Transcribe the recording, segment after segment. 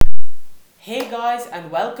Hey guys, and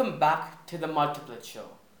welcome back to the Multiplet Show.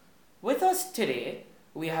 With us today,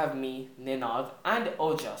 we have me, Ninaad, and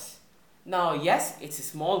Ojas. Now, yes, it's a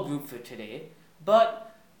small group for today,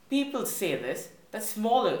 but people say this that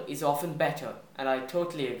smaller is often better, and I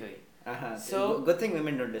totally agree. So, good thing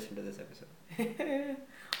women don't listen to this episode.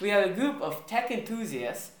 We are a group of tech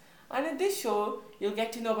enthusiasts, and in this show, you'll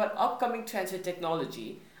get to know about upcoming trends in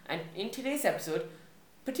technology, and in today's episode,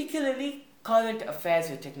 particularly current affairs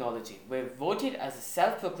with technology. We're voted as the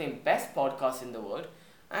self-proclaimed best podcast in the world,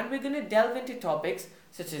 and we're going to delve into topics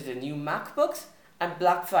such as the new MacBooks and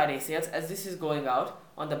Black Friday sales as this is going out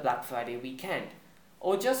on the Black Friday weekend.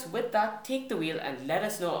 Or just with that, take the wheel and let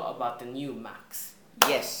us know about the new Macs.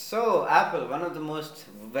 Yes, so Apple, one of the most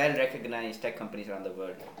well recognized tech companies around the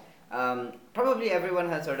world. Probably everyone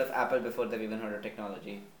has heard of Apple before they've even heard of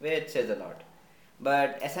technology, which says a lot.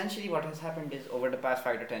 But essentially, what has happened is over the past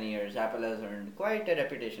 5 to 10 years, Apple has earned quite a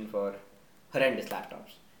reputation for horrendous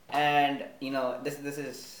laptops. And this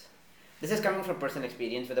is coming from personal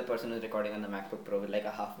experience with a person who's recording on the MacBook Pro with like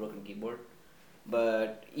a half broken keyboard.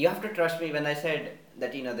 But you have to trust me when I said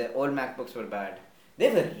that the old MacBooks were bad.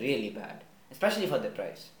 They were really bad, especially for the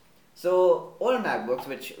price. So old MacBooks,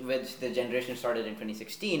 which the generation started in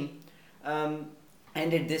 2016,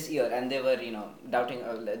 ended this year, and they were doubting.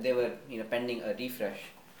 They were pending a refresh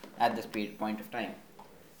at this point of time.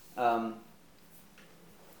 Um,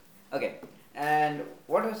 okay, and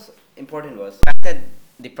what was important was the fact that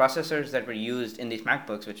the processors that were used in these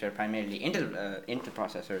MacBooks, which are primarily Intel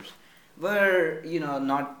processors, were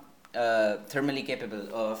not thermally capable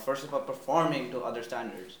of, first of all, performing to other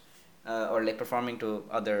standards, or like performing to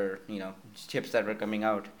other chips that were coming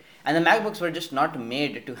out, and the MacBooks were just not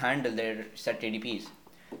made to handle their set ADPs.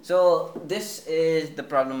 So this is the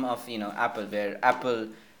problem of Apple, where Apple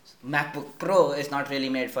MacBook Pro is not really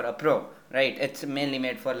made for a pro, right? It's mainly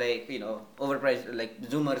made for like overpriced like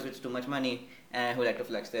Zoomers with too much money and who like to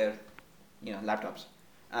flex their laptops.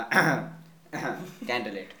 Can't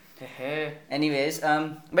relate. Anyways,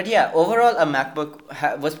 but yeah, overall, a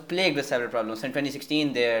MacBook was plagued with several problems. In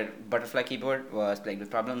 2016, their butterfly keyboard was plagued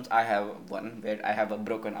with problems. I have one where I have a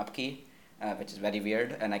broken up key, which is very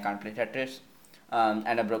weird, and I can't play Tetris.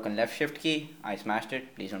 And a broken left shift key. I smashed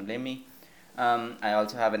it. Please don't blame me. I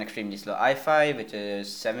also have an extremely slow i5, which is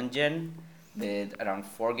 7th gen, with around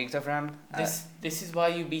 4 gigs of RAM. This is why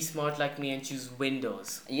you be smart like me and choose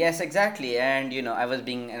Windows. Yes, exactly. And I was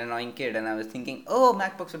being an annoying kid, and I was thinking, oh,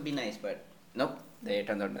 MacBooks would be nice, but nope, they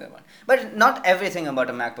turned out to be the one. But not everything about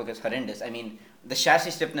a MacBook is horrendous. I mean, the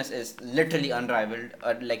chassis stiffness is literally unrivaled.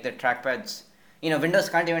 Like the trackpads, Windows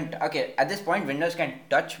can't even. Okay, at this point, Windows can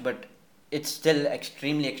touch, but it's still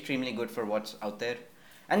extremely, extremely good for what's out there.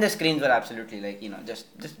 And the screens were absolutely like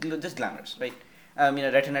just glamorous, right?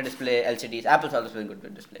 Retina display, LCDs. Apple's always been good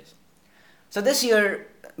with displays. So this year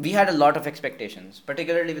we had a lot of expectations,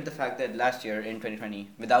 particularly with the fact that last year in 2020,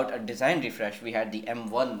 without a design refresh, we had the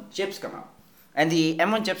M1 chips come out, and the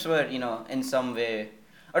M1 chips were in some way,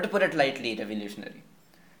 or to put it lightly, revolutionary.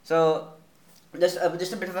 So just a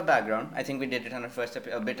bit of a background. I think we did it on our first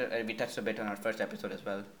we touched a bit on our first episode as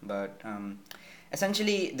well. But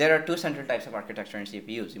essentially, there are two central types of architecture in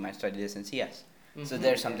CPUs. You might study this in CS. So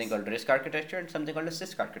there's something called RISC architecture and something called a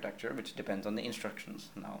CISC architecture, which depends on the instructions.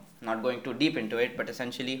 Now, not going too deep into it, but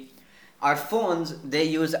essentially, our phones, they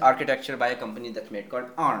use architecture by a company that's made called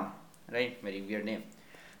ARM, right? Very weird name.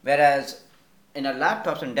 Whereas in our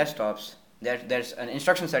laptops and desktops, there's an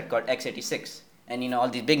instruction set called x86. And all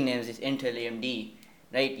these big names, this Intel, AMD,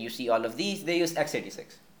 right? You see all of these, they use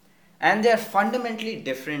x86. And they're fundamentally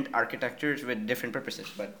different architectures with different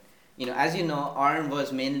purposes. But as you know, ARM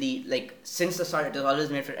was mainly like since the start, it was always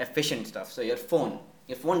made for efficient stuff. So your phone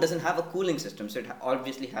doesn't have a cooling system, so it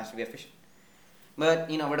obviously has to be efficient. But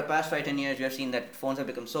over the past 5-10 years, we have seen that phones have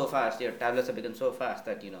become so fast, your tablets have become so fast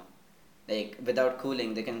that like without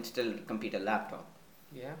cooling, they can still compete a laptop.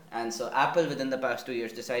 Yeah. And so Apple within the past 2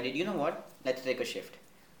 years decided, you know what? Let's take a shift.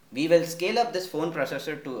 We will scale up this phone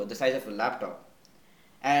processor to the size of a laptop,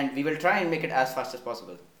 and we will try and make it as fast as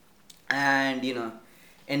possible. And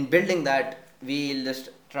in building that, we'll just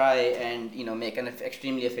try and make an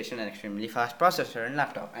extremely efficient and extremely fast processor and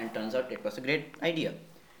laptop. And turns out it was a great idea.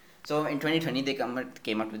 So in 2020, they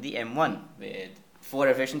came out with the M1 with 4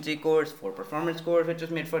 efficiency cores, 4 performance cores, which was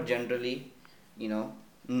made for generally,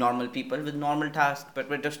 normal people with normal tasks, but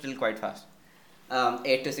it was still quite fast.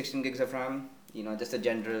 8 to 16 gigs of RAM, just a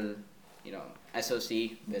general,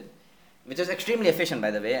 SoC with, which was extremely efficient,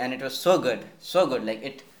 by the way, and it was so good.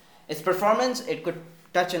 Like its performance, it could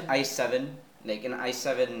touch an i7, like an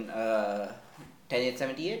i7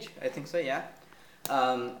 10870H, I think so, yeah.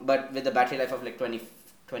 But with a battery life of like 20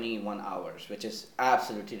 21 hours, which is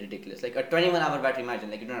absolutely ridiculous. Like a 21-hour battery, imagine,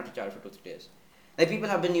 like you don't have to charge for 2-3 days. Like people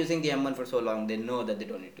have been using the M1 for so long, they know that they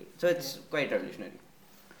don't need to. So it's quite revolutionary.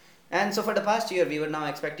 And so for the past year, we were now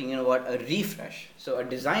expecting, a refresh. So a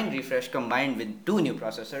design refresh combined with two new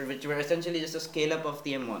processors, which were essentially just a scale up of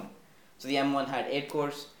the M1. So the M1 had 8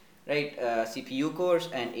 cores, right, CPU cores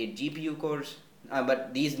and 8 GPU cores.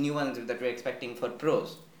 But these new ones that we're expecting for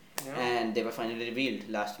pros, and they were finally revealed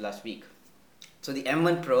last week. So the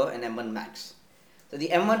M1 Pro and M1 Max. So the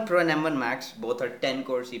M1 Pro and M1 Max both are 10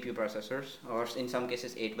 core CPU processors, or in some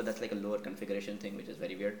cases 8, but that's like a lower configuration thing, which is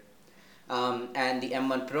very weird. And the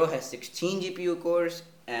M1 Pro has 16 GPU cores,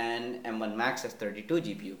 and M1 Max has 32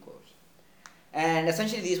 GPU cores. And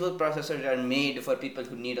essentially, these both processors are made for people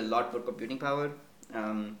who need a lot more computing power,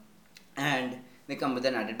 and they come with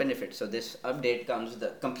an added benefit. So this update comes with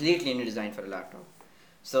a completely new design for a laptop.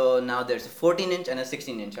 So now there's a 14-inch and a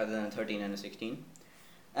 16-inch, rather than a 13 and a 16.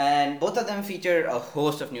 And both of them feature a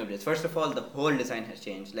host of new updates. First of all, the whole design has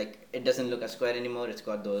changed. Like, it doesn't look a square anymore. It's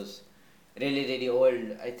got those really, really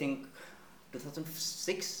old, I think,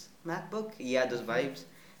 2006 MacBook. Yeah, those vibes.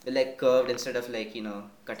 They're like curved instead of like,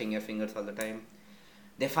 cutting your fingers all the time.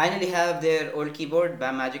 They finally have their old keyboard,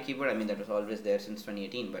 BAM Magic Keyboard. I mean, that was always there since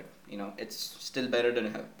 2018, but, it's still better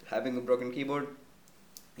than having a broken keyboard.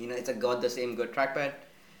 It's got the same good trackpad,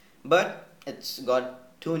 but it's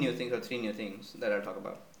got 2 new things or 3 new things that I'll talk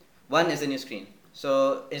about. One is the new screen.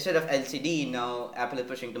 So instead of LCD, now Apple is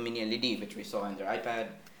pushing to mini LED, which we saw in their iPad,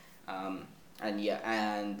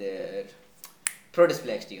 and their Pro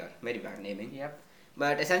Display XDR. Very bad naming. Yep.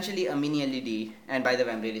 But essentially a mini LED, and by the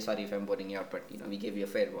way, I'm really sorry if I'm boring you out, but we gave you a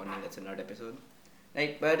fair warning. That's a nerd episode,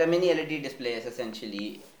 right? But a mini LED display is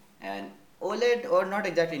essentially an OLED, or not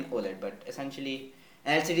exactly an OLED, but essentially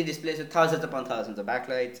an LCD displays with thousands upon thousands of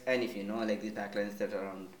backlights. And if like these backlights that are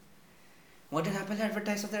around, what did Apple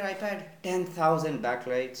advertise of their iPad? 10,000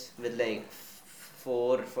 backlights with like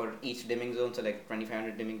 4 for each dimming zone, so like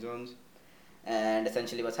 2,500 dimming zones. And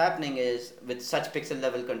essentially what's happening is, with such pixel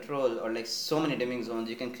level control, or like so many dimming zones,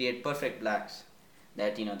 you can create perfect blacks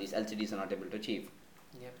that these LCDs are not able to achieve.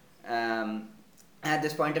 Yep. At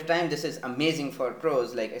this point of time, this is amazing for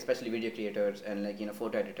pros, like especially video creators and like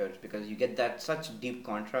photo editors, because you get that such deep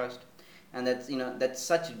contrast, and that's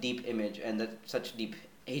such deep image, and that such deep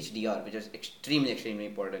HDR, which is extremely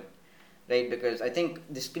important, right? Because I think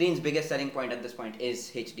the screen's biggest selling point at this point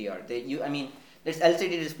is HDR. There's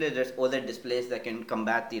LCD displays, there's OLED displays that can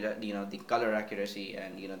combat the color accuracy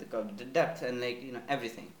and the depth and like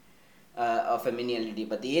everything of a mini LED.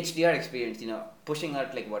 But the HDR experience, pushing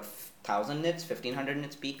out like what, 1,000 nits, 1,500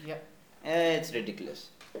 nits peak. Yeah. It's ridiculous.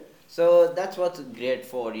 So that's what's great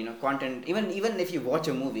for content. Even if you watch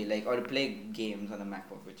a movie or play games on the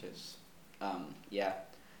MacBook, which is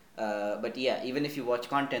but yeah, even if you watch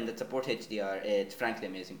content that supports HDR, it's frankly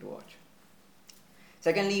amazing to watch.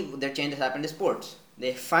 Secondly, their changes happened is ports.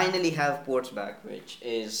 They finally have ports back, which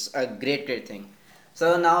is a great thing.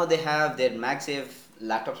 So now they have their MagSafe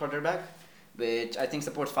laptop sorter back, which I think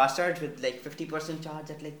supports fast charge with like 50% charge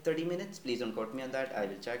at like 30 minutes. Please don't quote me on that. I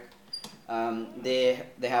will check. They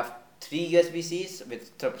have 3 USB-Cs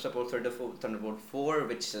with support Thunderbolt 4,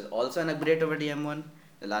 which is also an upgrade over the M1.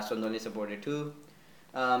 The last one only supported 2.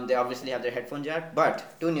 They obviously have their headphone jack,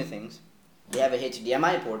 but 2 new things. They have a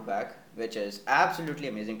HDMI port back, which is absolutely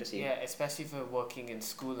amazing to see. Yeah, especially for working in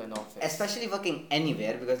school and office. Especially working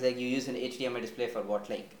anywhere, because like you use an HDMI display for what,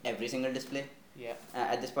 like every single display. Yeah.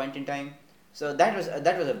 At this point in time, so that was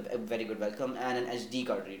a very good welcome, and an SD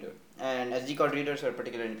card reader. And SD card readers are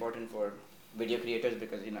particularly important for video creators,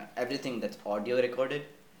 because everything that's audio recorded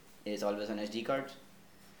is always on SD cards.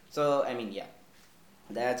 So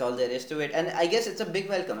that's all there is to it. And I guess it's a big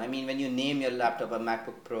welcome. When you name your laptop a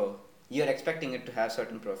MacBook Pro, you're expecting it to have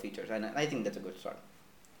certain pro features, and I think that's a good start.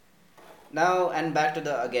 Now, and back to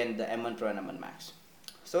the M1 Pro and M1 Max.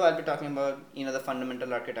 So I'll be talking about the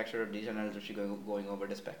fundamental architecture of these, and I'll just be going over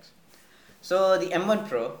the specs. So the M1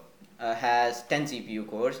 Pro has 10 CPU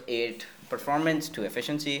cores, 8 performance, 2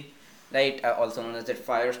 efficiency, right? Also known as the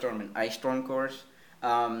Firestorm and Ice Storm cores.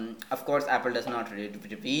 Of course, Apple does not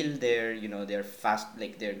reveal their fast,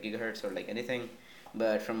 like their gigahertz or like anything,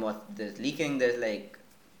 but from what there's leaking, there's like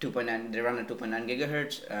 2.9. They run at 2.9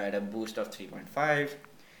 gigahertz at a boost of 3.5.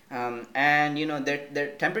 And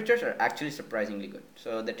their temperatures are actually surprisingly good.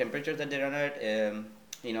 So the temperatures that they run at,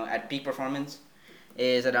 at peak performance,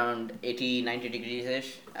 is around 80-90 degrees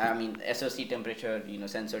ish. SoC temperature,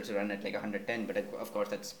 sensors run at like 110, but of course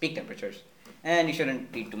that's peak temperatures, and you shouldn't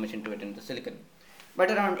read too much into it in the silicon. But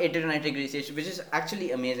around 80 to 90 degrees ish, which is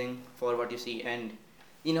actually amazing for what you see. And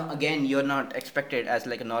again, you're not expected as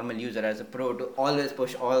like a normal user, as a pro, to always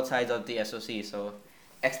push all sides of the SoC. So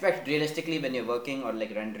expect realistically when you're working or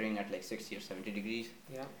like rendering at like 60 or 70 degrees.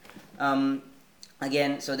 Yeah.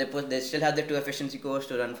 Again, so they still have the two efficiency cores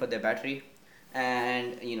to run for their battery,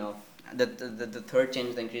 and the third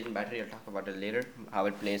change, the increase in battery, I'll talk about it later, how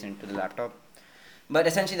it plays into the laptop. But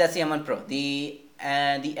essentially, that's the M1 Pro. The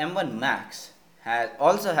M1 Max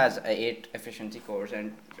also has 8 efficiency cores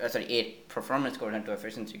and 8 performance cores and 2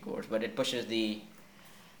 efficiency cores, but it pushes the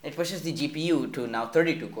GPU to now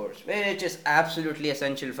 32 cores, which is absolutely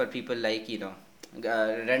essential for people like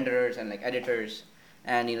renderers and like editors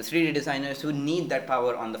and 3D designers who need that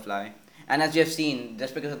power on the fly. And as you have seen,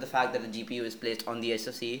 just because of the fact that the GPU is placed on the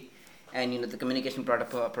SoC, and the communication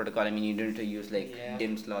protocol, I mean, you need to use like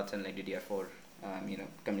DIMM slots and like DDR4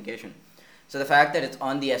 communication. So the fact that it's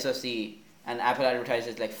on the SoC, and Apple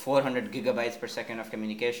advertises like 400 gigabytes per second of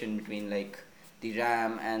communication between like the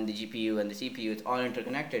RAM and the GPU and the CPU, it's all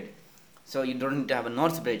interconnected. So you don't need to have a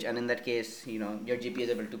North bridge, and in that case, your GPU is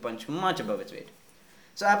able to punch much above its weight.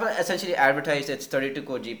 So Apple essentially advertised its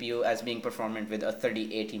 32-core GPU as being performant with a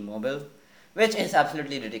 3080 mobile, which is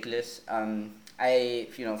absolutely ridiculous. From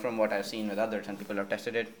what I've seen with others and people who have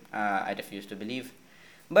tested it, I refuse to believe.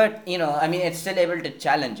 But it's still able to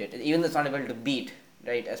challenge it, even though it's not able to beat,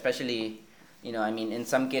 right? Especially, in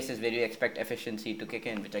some cases where you expect efficiency to kick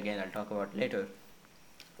in, which again I'll talk about later.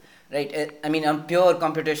 Right? On pure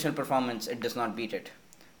computational performance, it does not beat it.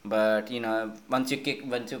 But once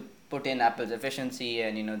you put in Apple's efficiency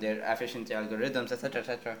and their efficiency algorithms,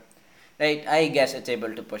 etc., right? I guess it's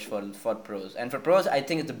able to push for pros, and for pros, I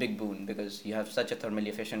think it's a big boon because you have such a thermally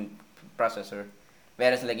efficient processor.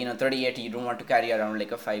 Whereas 3080, you don't want to carry around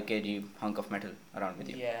like a 5 kg hunk of metal around with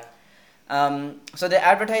you. Yeah. So they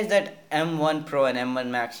advertise that M1 Pro and M1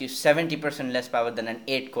 Max use 70% less power than an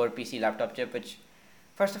 8-core PC laptop chip. Which,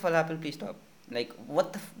 first of all, Apple, please stop. Like,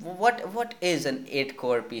 what is an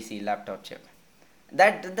 8-core PC laptop chip?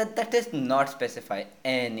 That does not specify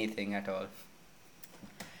anything at all.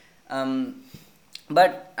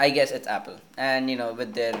 But I guess it's Apple, and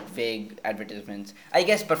with their vague advertisements, I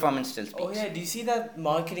guess performance still speaks. Oh yeah, do you see that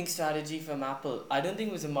marketing strategy from Apple? I don't think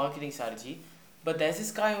it was a marketing strategy, but there's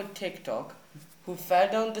this guy on TikTok who fell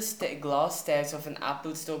down the glass stairs of an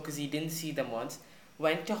Apple store because he didn't see them once,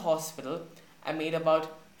 went to hospital, and made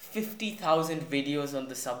about 50,000 videos on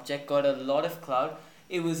the subject, got a lot of clout.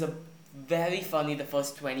 It was very funny the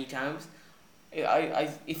first 20 times.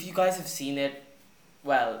 If you guys have seen it,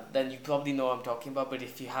 well, then you probably know what I'm talking about, but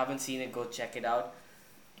if you haven't seen it, go check it out.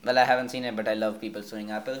 Well, I haven't seen it, but I love people suing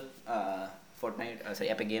Apple.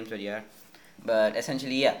 Epic Games, but yeah. But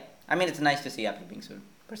essentially, yeah. It's nice to see Apple being sued.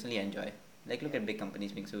 Personally, I enjoy. Like, look at big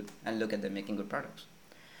companies being sued, and look at them making good products.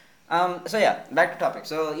 So yeah, back to topic.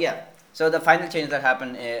 So yeah, so the final change that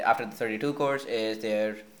happened after the 32 cores is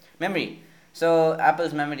their memory. So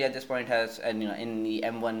Apple's memory at this point has, and in the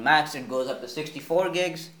M1 Max it goes up to 64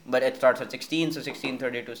 gigs, but it starts at 16, so 16,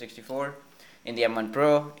 32, 64. In the M1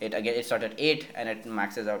 Pro, it starts at 8 and it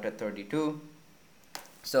maxes out at 32.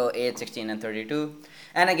 So 8, 16, and 32.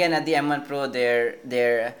 And again at the M1 Pro,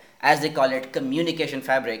 their as they call it, communication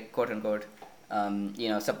fabric, quote unquote,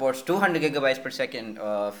 supports 200 gigabytes per second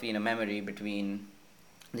of memory between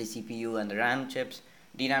the CPU and the RAM chips,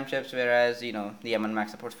 DRAM chips, whereas the M1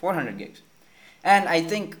 Max supports 400 gigs. And I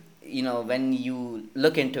think, when you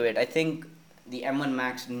look into it, I think the M1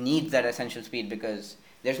 Max needs that essential speed because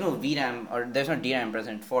there's no VRAM or there's no DRAM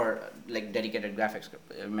present for like dedicated graphics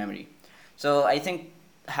memory. So I think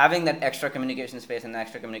having that extra communication space and the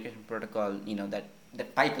extra communication protocol,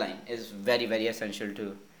 that pipeline is very, very essential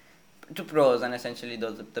to pros and essentially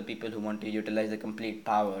the people who want to utilize the complete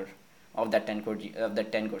power of that 10 core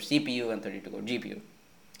CPU and 32 core GPU.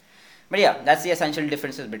 But yeah, that's the essential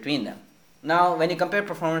differences between them. Now, when you compare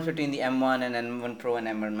performance between the M1 and M1 Pro and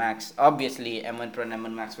M1 Max, obviously M1 Pro and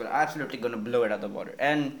M1 Max were absolutely going to blow it out of the water,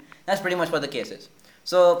 and that's pretty much what the case is.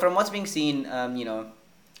 So, from what's being seen,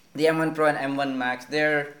 the M1 Pro and M1 Max,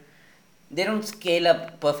 they don't scale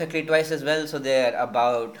up perfectly twice as well, so they're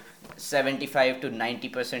about 75 to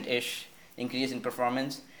 90% ish increase in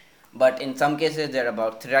performance, but in some cases they're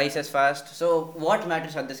about thrice as fast. So, what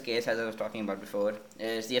matters at this case, as I was talking about before,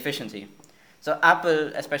 is the efficiency. So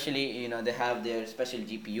Apple, especially, they have their special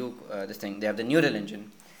GPU, they have the neural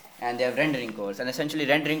engine, and they have rendering cores, and essentially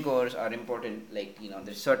rendering cores are important, like,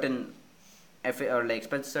 there's certain,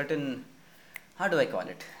 how do I call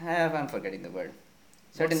it? I'm forgetting the word.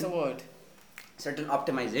 What's the word? Certain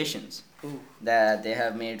optimizations Ooh. that they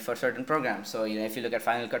have made for certain programs. So, if you look at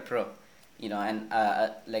Final Cut Pro, and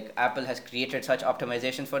like Apple has created such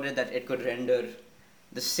optimization for it that it could render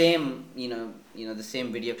the same the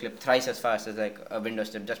same video clip thrice as fast as like a Windows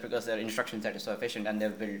chip, just because their instruction set is so efficient and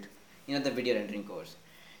they've built the video rendering cores.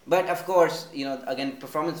 But of course, again,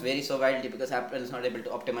 performance varies so widely because Apple is not able to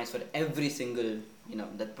optimize for every single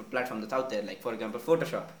that platform that's out there. Like for example,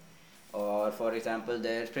 Photoshop, or for example,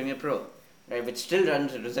 there's Premiere Pro, right, which still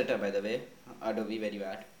runs Rosetta, by the way, Adobe, where you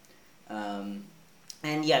at.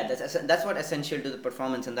 And yeah, that's what essential to the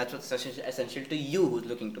performance, and that's what's essential to you who's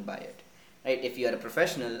looking to buy it, right? If you are a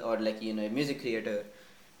professional or like a music creator,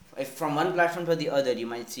 if from one platform to the other, you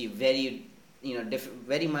might see very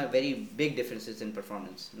very big differences in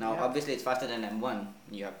performance. Now, obviously, it's faster than M1.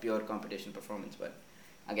 You have pure competition performance, but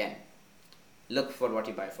again, look for what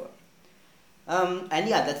you buy for. And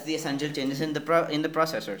yeah, that's the essential changes in the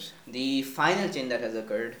processors. The final change that has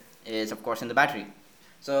occurred is, of course, in the battery.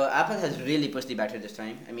 So Apple has really pushed the battery this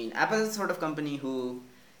time. I mean, Apple is the sort of company who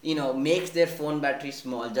makes their phone battery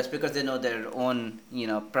small just because they know their own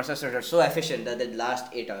processors are so efficient that they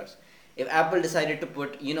last 8 hours. If Apple decided to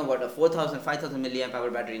put, a 4,000, 5,000 milliamp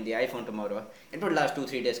hour battery in the iPhone tomorrow, it would last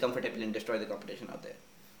 2-3 days comfortably and destroy the competition out there.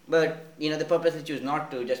 But, they purposely choose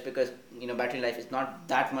not to, just because, battery life is not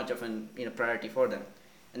that much of an, priority for them.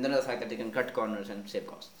 And then the fact that they can cut corners and save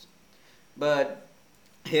costs. But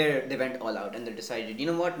here they went all out and they decided,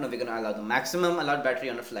 no, we're going to allow the maximum allowed battery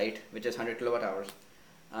on a flight, which is 100 kilowatt hours.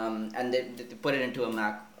 And they put it into a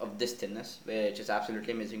Mac of this thinness, which is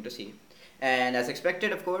absolutely amazing to see. And as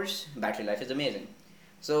expected, of course, battery life is amazing.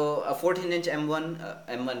 So a 14-inch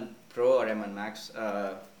M1 Pro or M1 Max,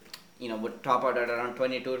 would top out at around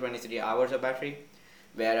 22-23 hours of battery,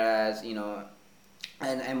 whereas a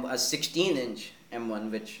 16-inch M1,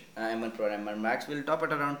 which M1 Pro or M1 Max will top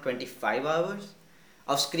at around 25 hours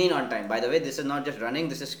of screen on time. By the way, this is not just running;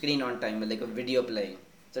 this is screen on time, like a video playing.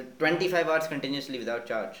 So 25 hours continuously without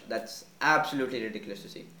charge. That's absolutely ridiculous to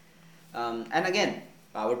see. And again,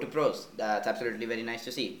 power to pros. That's absolutely very nice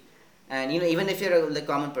to see. And even if you're a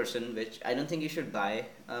common person, which I don't think you should buy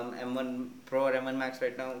M1 Pro or M1 Max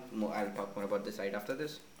right now. I'll talk more about this right after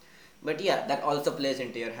this. But yeah, that also plays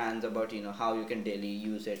into your hands about how you can daily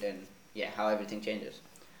use it and how everything changes.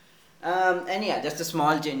 And yeah, just the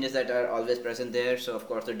small changes that are always present there. So of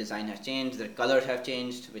course the design has changed, the colors have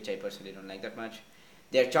changed, which I personally don't like that much.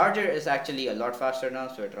 Their charger is actually a lot faster now,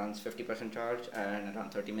 so it runs 50% charge and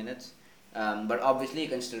around 30 minutes. But obviously you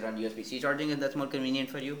can still run USB-C charging if that's more convenient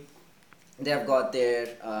for you. They have got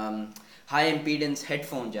their high impedance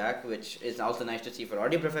headphone jack, which is also nice to see for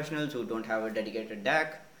audio professionals who don't have a dedicated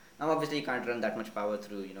DAC. Now obviously you can't run that much power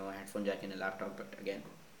through a headphone jack in a laptop, but again,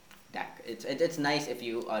 DAC. It's nice if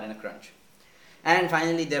you are in a crunch. And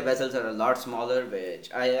finally, their bezels are a lot smaller,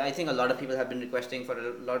 which I think a lot of people have been requesting for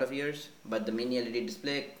a lot of years. But the mini LED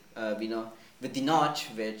display, with the notch,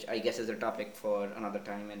 which I guess is a topic for another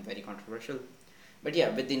time and very controversial. But yeah,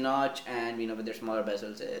 with the notch and with their smaller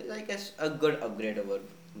bezels, I guess a good upgrade over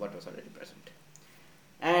what was already present.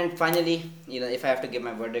 And finally, if I have to give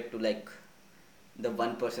my verdict to the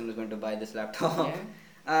one person who's going to buy this laptop,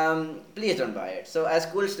 please don't buy it. So as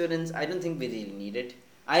school students, I don't think we really need it.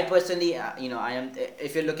 I personally, I am.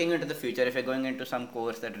 If you're looking into the future, if you're going into some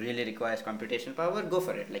course that really requires computational power, go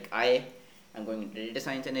for it. Like I am going into data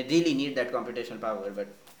science, and I really need that computational power. But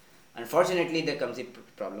unfortunately, there comes the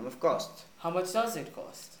problem of cost. How much does it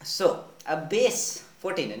cost? So a base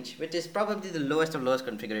 14-inch, which is probably the lowest of lowest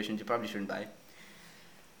configurations, you probably shouldn't buy,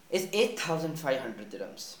 is 8,500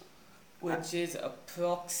 dirhams, which is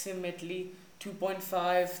approximately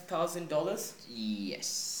 $2,500.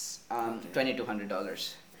 Yes,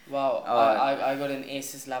 $2,200. Wow, I got an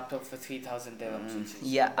Asus laptop for 3,000 dirhams.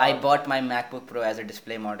 Wow. I bought my MacBook Pro as a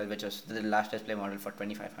display model, which was the last display model, for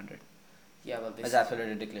 2,500. Yeah, well, this is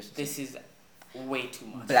absolutely ridiculous. This is way too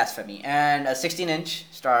much. Blasphemy. And a 16-inch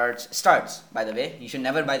starts. By the way, you should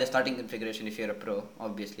never buy the starting configuration if you're a pro.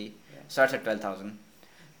 Obviously, starts at 12,000.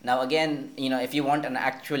 Now again, if you want an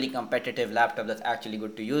actually competitive laptop that's actually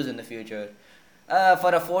good to use in the future,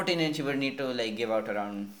 for a 14-inch you would need to give out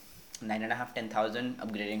around 9,500-10,000,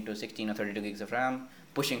 upgrading to 16 or 32 gigs of RAM,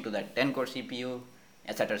 pushing to that 10-core CPU,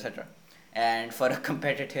 etc., etc. And for a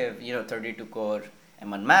competitive, 32-core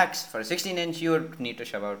M1 Max, for a 16-inch you would need to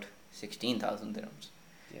shove out 16,000 dirhams.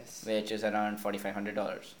 Yes. Which is around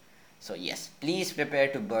 $4,500. So yes, please prepare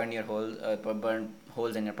to burn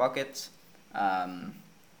holes in your pockets.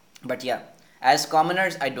 But yeah, as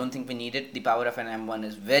commoners, I don't think we need it. The power of an M1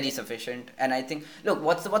 is very sufficient, and I think, look,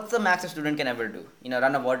 what's the max a student can ever do?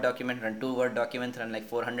 Run a Word document, run 2 Word documents, run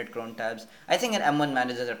 400 Chrome tabs. I think an M1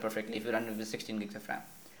 manages it perfectly if you run it with 16 gigs of RAM.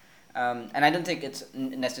 And I don't think it's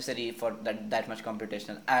necessary for that much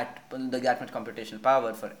computational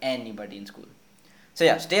power for anybody in school. So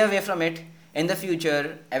yeah, stay away from it. In the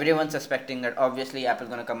future, everyone's suspecting that obviously Apple's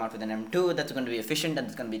going to come out with an M2 that's going to be efficient and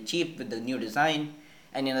it's going to be cheap with the new design,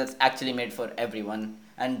 and that's actually made for everyone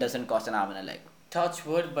and doesn't cost an arm and a leg. Touch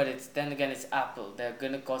wood, but it's Apple. They're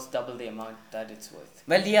gonna cost double the amount that it's worth.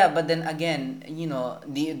 Well, yeah, but then again,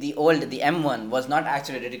 the M1 was not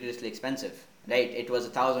actually ridiculously expensive, right? It was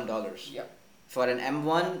 $1,000. Yeah. For an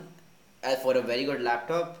M1, for a very good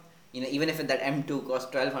laptop, even if that M2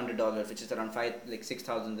 costs $1,200, which is around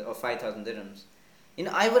 6,000 or 5,000 dirhams,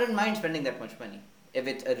 I wouldn't mind spending that much money if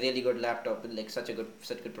it's a really good laptop with such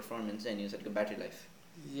good performance and such good battery life.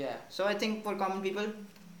 Yeah. So I think for common people,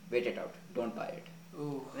 wait it out. Don't buy it.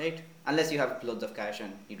 Ooh. Right? Unless you have loads of cash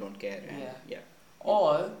and you don't care. Yeah.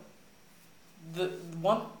 Or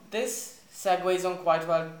this segues on quite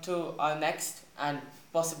well to our next and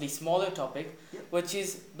possibly smaller topic, which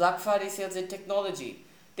is Black Friday sales in technology.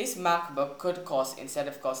 This MacBook could cost, instead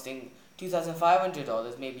of costing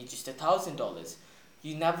 $2,500, maybe just $1,000.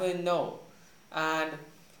 You never know. And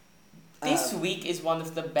this week is one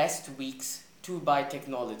of the best weeks to buy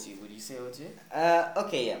technology, would you say, OJ?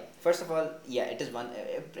 Okay, yeah. First of all, yeah, it is one.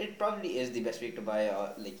 It probably is the best week to buy,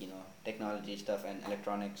 technology stuff and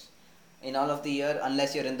electronics in all of the year,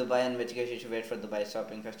 unless you're in Dubai, in which case you should wait for Dubai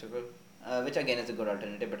Shopping Festival, which again is a good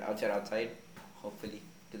alternative, but outside, hopefully,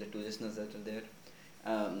 to the two listeners that are there.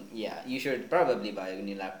 Yeah, you should probably buy a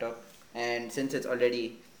new laptop. And since it's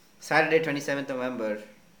already Saturday, 27th November,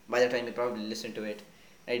 by the time you probably listen to it,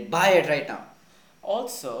 right, buy it right now.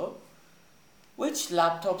 Also, which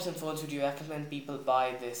laptops and phones would you recommend people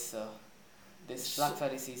buy this Black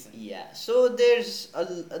Friday season? Yeah, so there's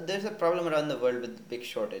a problem around the world with the big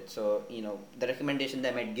shortage. So the recommendation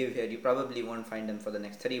that I might give here, you probably won't find them for the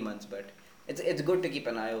next 3 months, but it's good to keep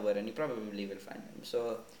an eye over, and you probably will find them.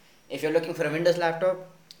 So if you're looking for a Windows laptop,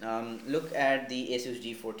 look at the Asus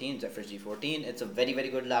G14, Zephyrus G14. It's a very, very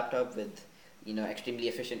good laptop with extremely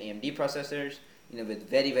efficient AMD processors. With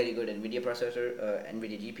very, very good NVIDIA processor,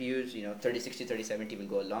 NVIDIA GPUs, 3060, 3070 will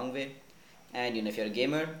go a long way. And, if you're a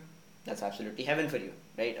gamer, that's absolutely heaven for you,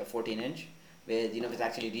 right? A 14-inch with, it's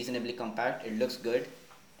actually reasonably compact. It looks good.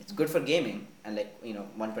 It's good for gaming and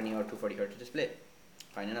 120 or 240 hertz display.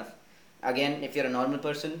 Fine enough. Again, if you're a normal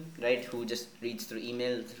person, right, who just reads through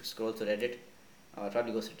email, scrolls through Reddit, or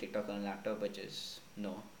probably goes to TikTok on a laptop, which is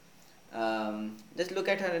no. Just look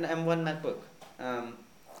at an M1 MacBook.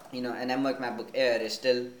 An M1 MacBook Air is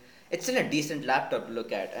still a decent laptop to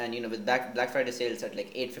look at, and with Black Friday sales at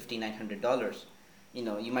 $850, $900,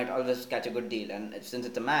 you might always catch a good deal. And since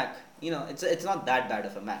it's a Mac, it's not that bad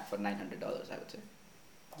of a Mac for $900, I would say.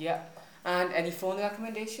 Yeah, and any phone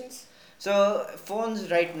recommendations? So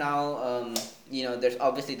phones right now, there's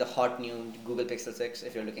obviously the hot new Google Pixel 6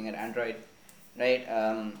 if you're looking at Android, right?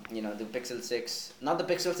 The Pixel 6, not the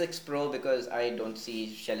Pixel 6 Pro, because I don't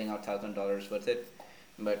see shelling out $1,000 worth it.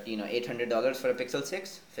 But $800 for a Pixel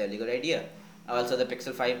 6, fairly good idea. Also the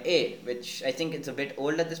Pixel 5a, which I think it's a bit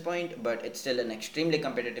old at this point, but it's still an extremely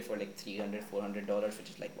competitive for $300, $400,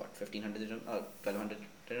 which is $1,500 dirhams or 1,200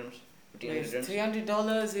 dirhams.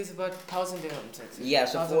 $300 is about 1,000 dirhams. Yeah,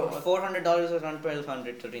 so $400 is around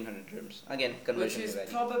 1,200, 1,300 dirhams. Again, conversion. Which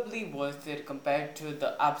is probably worth it compared to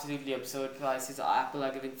the absolutely absurd prices Apple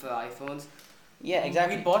are giving for iPhones. Yeah,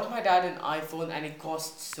 exactly. We bought my dad an iPhone and it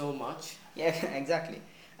costs so much. Yeah, exactly.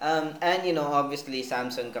 And obviously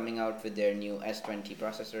Samsung coming out with their new S20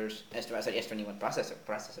 processors, S21 processor,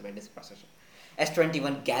 why this processor?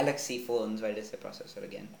 S21 Galaxy phones, why this processor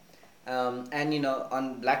again? And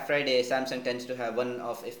on Black Friday, Samsung tends to have one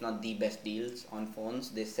of, if not the best deals on phones.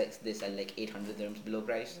 They sell 800 dirhams below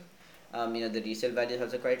price. The resale value is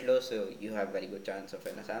also quite low, so you have very good chance of a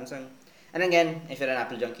Samsung. And again, if you're an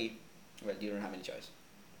Apple junkie, well, you don't have any choice.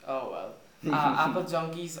 Oh well. Apple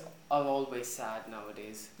junkies are always sad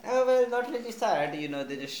nowadays. Well, not really sad.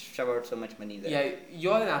 They just shove out so much money there. Yeah,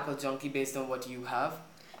 you're an Apple junkie based on what you have.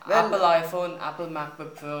 Well, Apple iPhone, Apple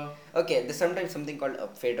MacBook Pro. Okay, there's sometimes something called a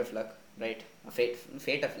fate of luck, right? A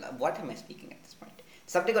fate of luck. What am I speaking at this point?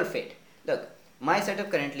 Something called fate. Look, my setup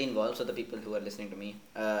currently involves, so the people who are listening to me,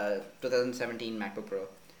 2017 MacBook Pro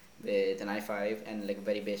with an i5 and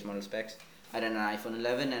very base model specs. I ran an iPhone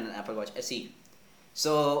 11 and an Apple Watch SE.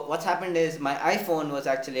 So what's happened is my iPhone was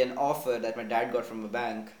actually an offer that my dad got from a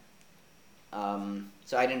bank.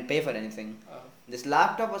 So I didn't pay for anything. This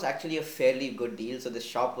laptop was actually a fairly good deal. So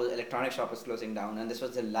this electronic shop was closing down, and this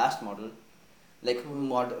was the last model,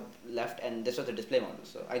 mod left, and this was the display model.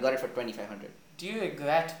 So I got it for 2,500. Do you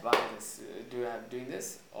regret buying this? Doing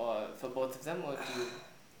this, or for both of them, or do you?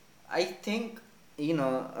 I think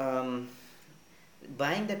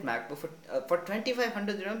buying that MacBook for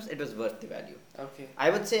 2500 dirhams, it was worth the value. Okay. I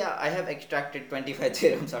would say I have extracted 25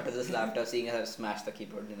 dirhams out of this laptop, seeing as I've smashed the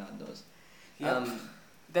keyboard in on those. Yep.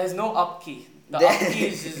 There's no up key. The There- up key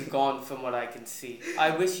is just gone from what I can see.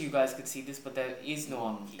 I wish you guys could see this, but there is no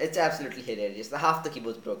up key. It's absolutely hilarious. The half the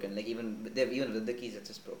keyboard's broken. Like even with the keys, it's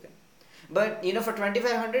just broken. But for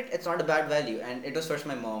 2500, it's not a bad value, and it was first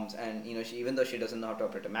my mom's, and she, even though she doesn't know how to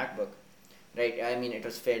operate a MacBook, right? I mean, it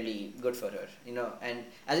was fairly good for her, And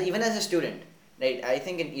even as a student, right? I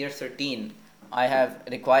think in year 13, I have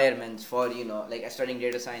requirements for like studying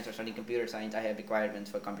data science or studying computer science. I have requirements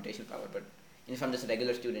for computational power, but if I'm just a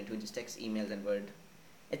regular student who just texts emails and Word,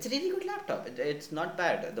 it's a really good laptop. It's not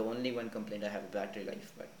bad. The only one complaint I have is battery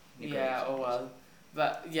life, but Yeah, oh well.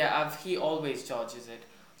 But yeah, he always charges it.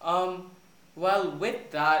 Well,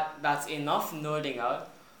 with that, that's enough nerding out.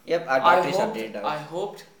 Yep, our batteries are drained out. I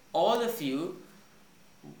hoped all of you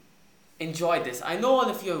enjoyed this. I know all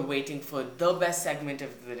of you are waiting for the best segment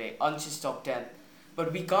of the day, Ansh's Top 10.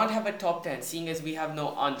 But we can't have a top 10, seeing as we have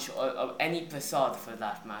no Ansh or any Prasad for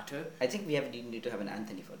that matter. I think we need to have an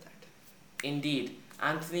Anthony for that. Indeed.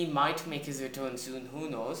 Anthony might make his return soon, who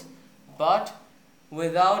knows. But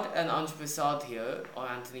without an Ansh Prasad here, or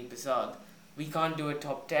Anthony Prasad, we can't do a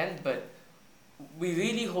top 10. But we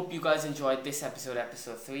really hope you guys enjoyed this episode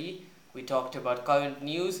 3. We talked about current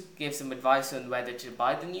news, gave some advice on whether to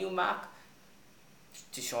buy the new Mac.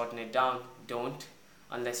 To shorten it down, don't,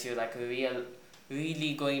 unless you're like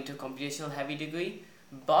really going into computational heavy degree.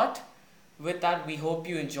 But with that, we hope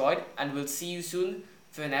you enjoyed, and we'll see you soon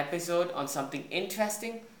for an episode on something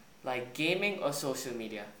interesting like gaming or social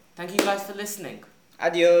media. Thank you guys for listening.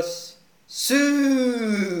 Adios.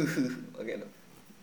 Sue. Okay, no.